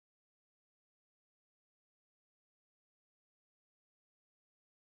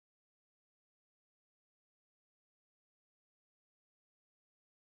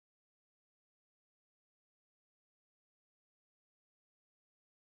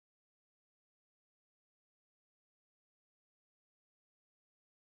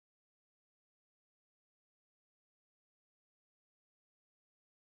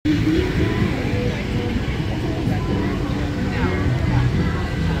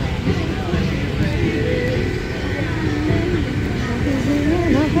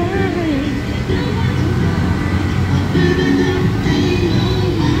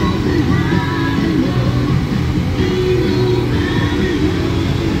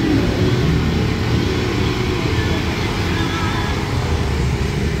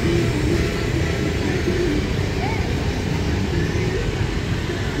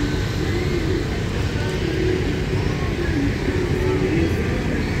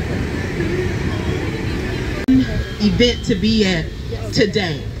event to be at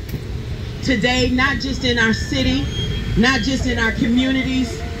today. Today, not just in our city, not just in our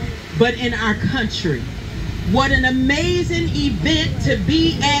communities, but in our country. What an amazing event to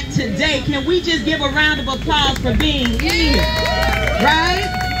be at today. Can we just give a round of applause for being here? Right?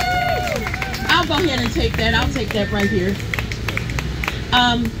 I'll go ahead and take that. I'll take that right here.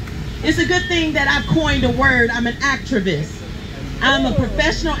 It's a good thing that I've coined a word. I'm an activist. I'm a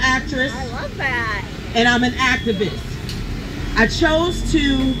professional actress. I love that. And I'm an activist. I chose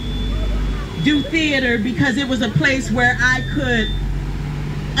to do theater because it was a place where I could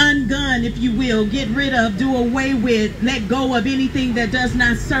ungun, if you will, get rid of, do away with, let go of anything that does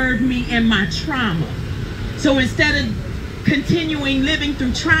not serve me and my trauma. So instead of continuing living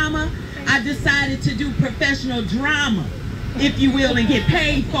through trauma, I decided to do professional drama, if you will, and get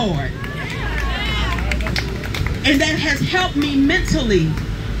paid for it. And that has helped me mentally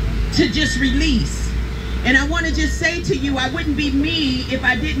to just release. And I want to just say to you, I wouldn't be me if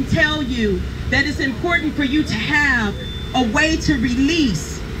I didn't tell you that it's important for you to have a way to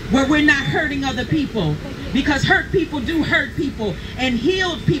release where we're not hurting other people. Because hurt people do hurt people, and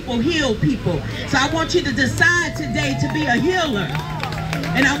healed people heal people. So I want you to decide today to be a healer.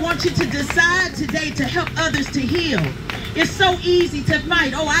 And I want you to decide today to help others to heal. It's so easy to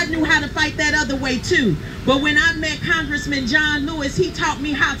fight. Oh, I knew how to fight that other way too. But when I met Congressman John Lewis, he taught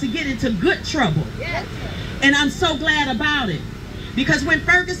me how to get into good trouble. Yes. And I'm so glad about it. Because when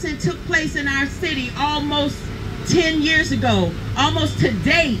Ferguson took place in our city almost 10 years ago, almost to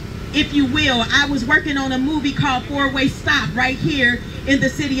date, if you will, I was working on a movie called Four-Way Stop right here in the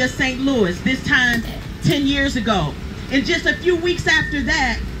city of St. Louis, this time 10 years ago. And just a few weeks after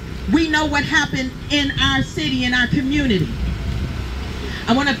that, we know what happened in our city, in our community.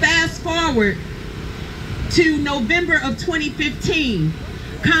 I want to fast forward to November of 2015.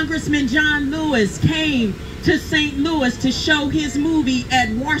 Congressman John Lewis came to St. Louis to show his movie at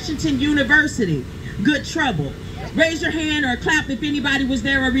Washington University, Good Trouble. Raise your hand or clap if anybody was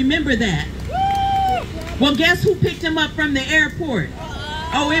there or remember that. Well, guess who picked him up from the airport?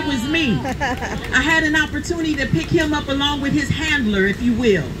 Oh, it was me. I had an opportunity to pick him up along with his handler, if you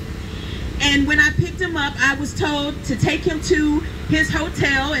will. And when I picked him up, I was told to take him to his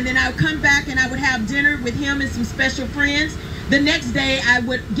hotel, and then I would come back and I would have dinner with him and some special friends. The next day, I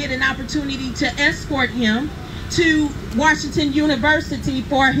would get an opportunity to escort him to Washington University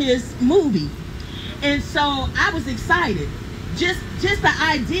for his movie. And so I was excited. Just the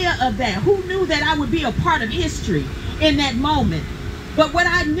idea of that. Who knew that I would be a part of history in that moment? But what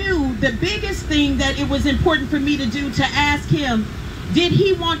I knew, the biggest thing that it was important for me to do, to ask him, did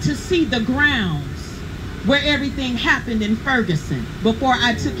he want to see the grounds where everything happened in Ferguson before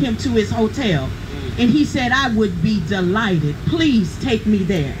I took him to his hotel? And he said, I would be delighted. Please take me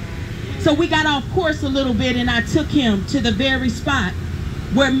there. So we got off course a little bit, and I took him to the very spot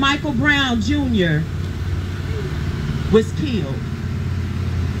where Michael Brown Jr. was killed.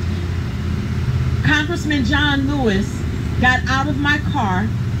 Congressman John Lewis got out of my car,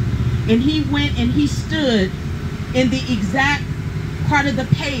 and he went and he stood in the exact part of the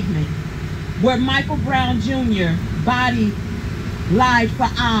pavement where Michael Brown Jr. body lied for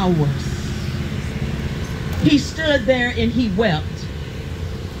hours. He stood there and he wept.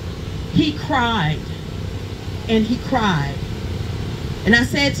 He cried and he cried. And I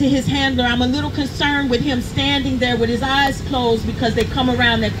said to his handler, I'm a little concerned with him standing there with his eyes closed because they come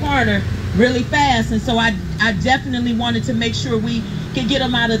around that corner really fast. And so I definitely wanted to make sure we could get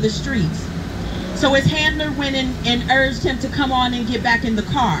him out of the streets. So his handler went in and urged him to come on and get back in the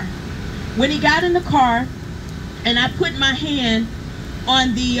car. When he got in the car, and I put my hand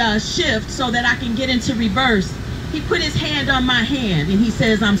on the shift so that I can get into reverse, he put his hand on my hand and he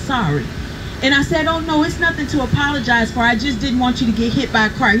says, I'm sorry. And I said, oh no, it's nothing to apologize for. I just didn't want you to get hit by a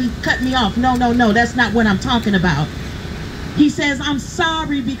car. He cut me off. No, that's not what I'm talking about. He says, I'm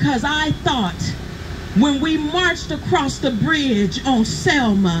sorry because I thought when we marched across the bridge on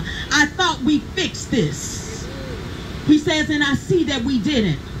Selma, I thought we fixed this. He says, and I see that we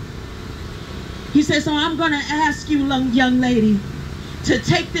didn't. He says, so I'm going to ask you, young lady, to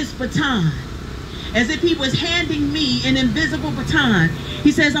take this baton, as if he was handing me an invisible baton.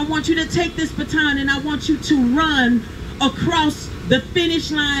 He says, I want you to take this baton and I want you to run across the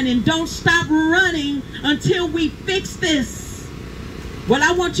finish line and don't stop running until we fix this. Well,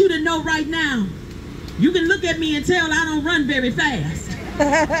 I want you to know right now, you can look at me and tell I don't run very fast.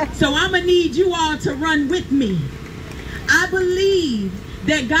 So I'm going to need you all to run with me. I believe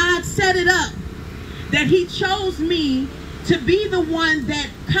that God set it up, that he chose me to be the one that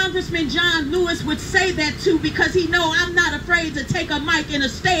Congressman John Lewis would say that to, because he know I'm not afraid to take a mic in a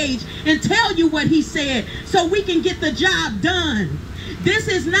stage and tell you what he said so we can get the job done. This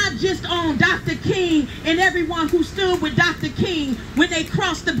is not just on Dr. King and everyone who stood with Dr. King when they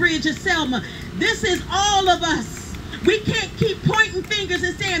crossed the bridge of Selma. This is all of us. We can't keep pointing fingers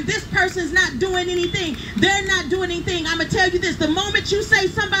and saying this person's not doing anything. They're not doing anything. I'm going to tell you this. The moment you say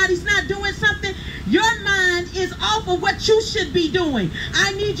somebody's not doing something, your mind is off of what you should be doing.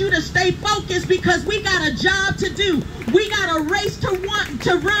 I need you to stay focused because we got a job to do. We got a race to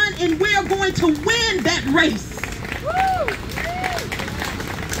run, and we're going to win that race.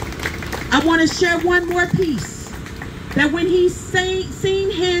 I want to share one more piece. That when he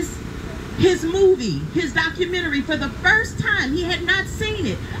seen his movie, his documentary for the first time, he had not seen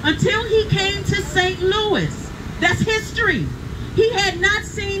it until he came to St. Louis. That's history. He had not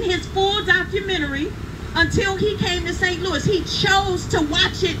seen his full documentary until he came to St. Louis. He chose to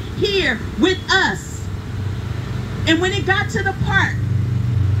watch it here with us. And when it got to the part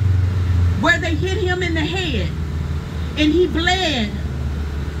where they hit him in the head and he bled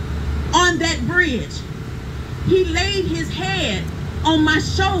on that bridge, he laid his head on my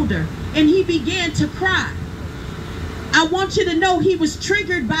shoulder and he began to cry. I want you to know he was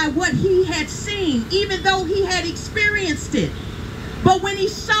triggered by what he had seen, even though he had experienced it. But when he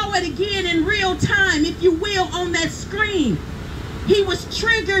saw it again in real time, if you will, on that screen, he was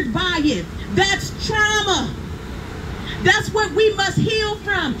triggered by it. That's trauma. That's what we must heal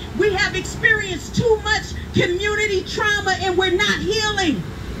from. We have experienced too much community trauma and we're not healing.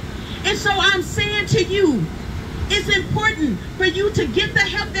 And so I'm saying to you, it's important for you to get the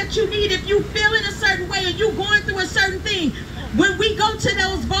help that you need. If you feel in a certain way and you're going through a certain thing, when we go to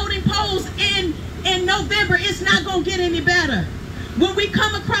those voting polls in November, it's not going to get any better. When we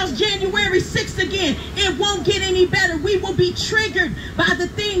come across January 6th again, it won't get any better. We will be triggered by the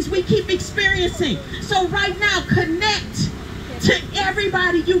things we keep experiencing. So right now, connect to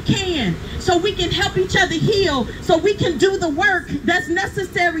everybody you can so we can help each other heal, so we can do the work that's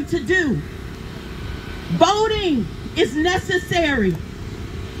necessary to do. Voting is necessary.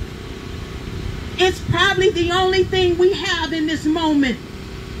 It's probably the only thing we have in this moment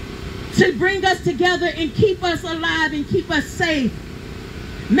to bring us together and keep us alive and keep us safe.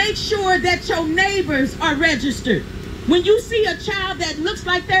 Make sure that your neighbors are registered. When you see a child that looks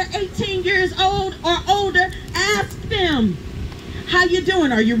like they're 18 years old or older, ask them, how you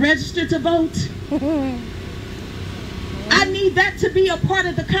doing? Are you registered to vote? I need that to be a part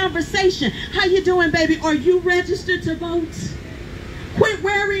of the conversation. How you doing, baby? Are you registered to vote? Quit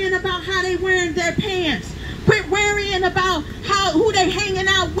worrying about how they wearing their pants. Quit worrying about who they hanging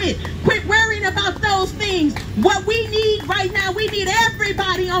out with. Quit worrying about those things. What we need right now, we need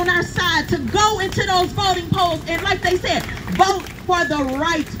everybody on our side to go into those voting polls and, like they said, vote for the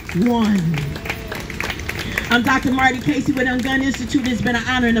right one. I'm Dr. Marty Casey with Ungun Institute. It's been an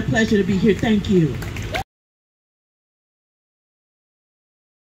honor and a pleasure to be here. Thank you.